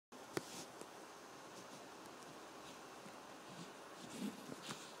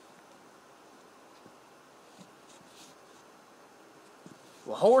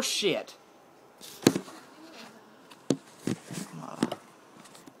Well, horse shit. I'm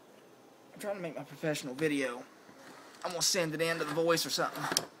trying to make my professional video. I'm gonna send it in to The Voice or something.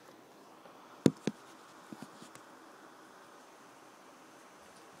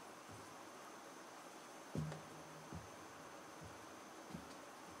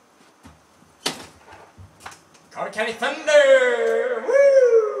 Carter County Thunder! Woo!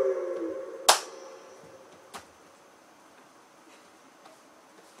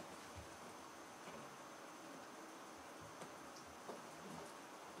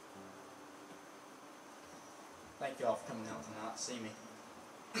 Thank y'all for coming out tonight to see me.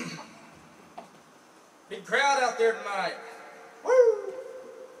 Big crowd out there tonight. Woo!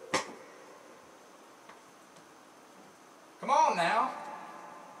 Come on now.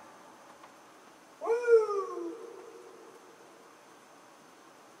 Woo!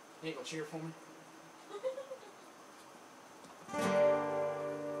 You ain't gonna cheer for me?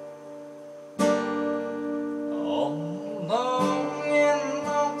 All along in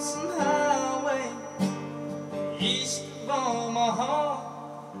lonesome highway, east of Omaha,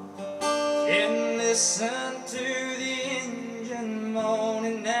 can listen to the engine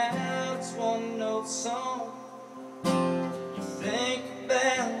moaning out its one-note song. You think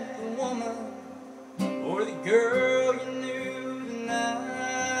about the woman or the girl you knew the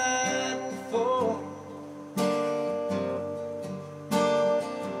night before.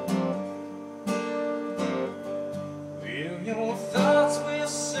 Well, your thoughts will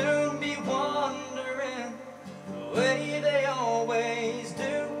soon be wandering the way they always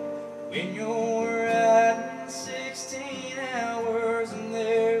do when you're riding 16 hours and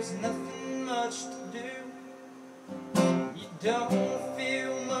there's nothing much to do. You don't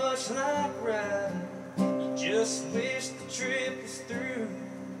feel much like riding, you just wish the trip was through.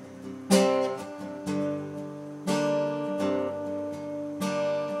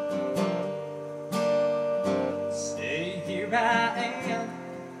 Say, here I am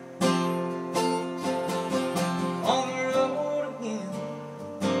on the road again.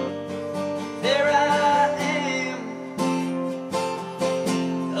 There I am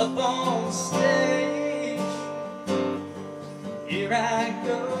up on the stage. Here I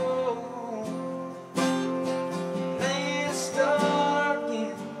go, playing a star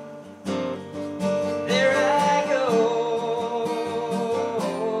again. There I go,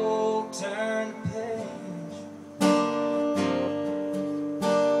 turn the page.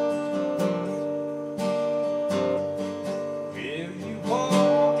 Will you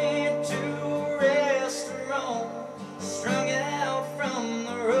walk into a restaurant, strung out from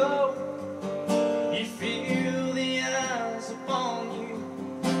the road? You feel the eyes upon you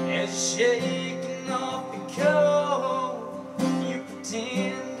as you're shaking off your coat. You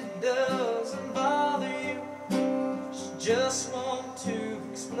pretend it doesn't bother you, you just want to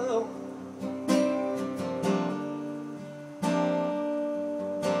explode.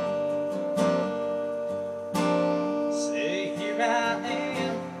 Say, here I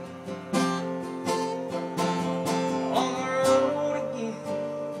am on the road again.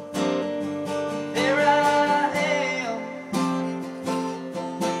 There I am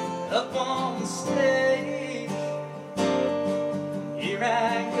up on the stage. Here I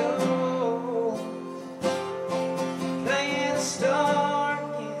go, playing a star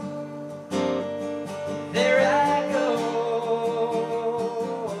again. There I go,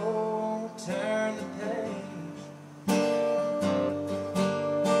 turn the page.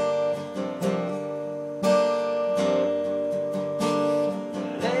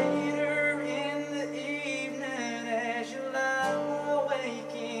 Later in the evening, as you lie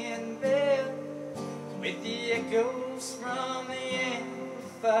awake in bed, with the echoes from the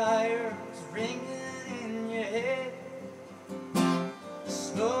amplifiers ringing in your head,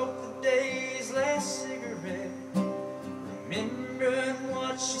 smoke the day's last cigarette, remembering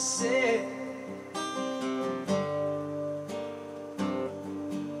what she said.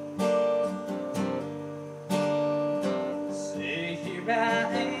 Say, here I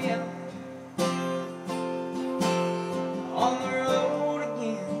am on the road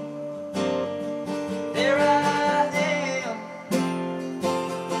again. There I am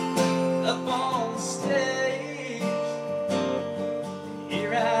up on the stage.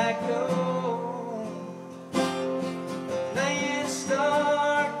 Here I go, playing a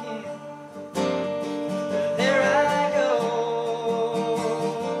star again.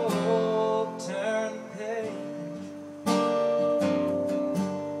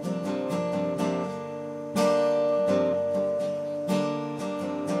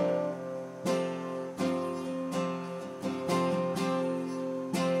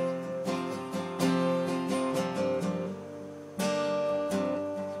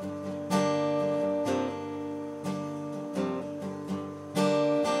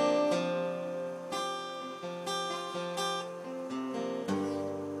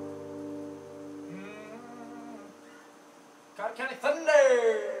 County Thunder!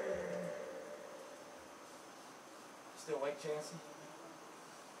 Still awake, Chancey?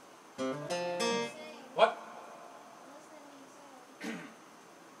 What?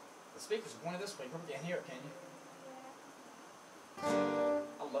 The speakers are pointed this way. You probably can't hear it, can you?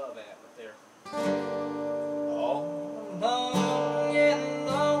 I love that right there. All along and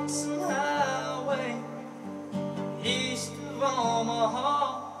lonesome highway east of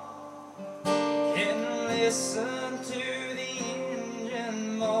Omaha, can listen to the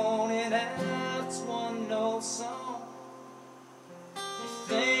engine moaning out its one old song. You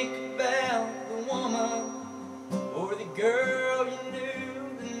think about the woman or the girl you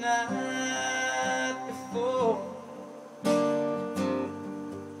knew the night before.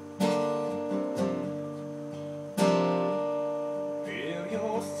 Well,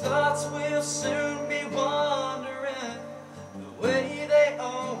 your thoughts will soon be wandering the way they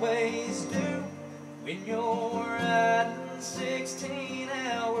always do when you're riding 16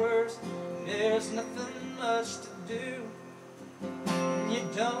 hours. There's nothing much to do. You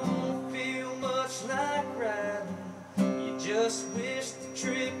don't feel much like riding. You just wish the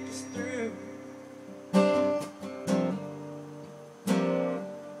trip was through.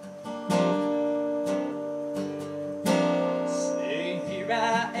 Say, here I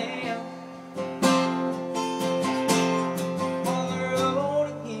am on the road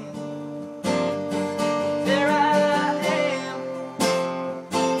again. There I am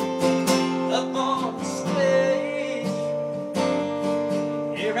up on the stage.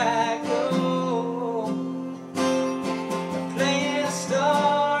 Here I go, playing a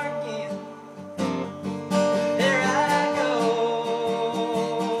star again. There I go,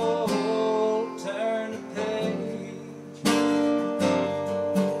 turn the page.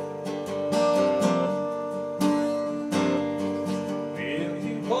 Will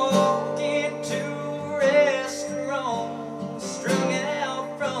you walk into a restaurant, strung out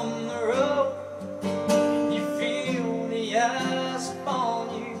from the road, and you feel the eyes upon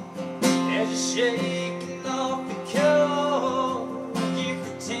you as you shake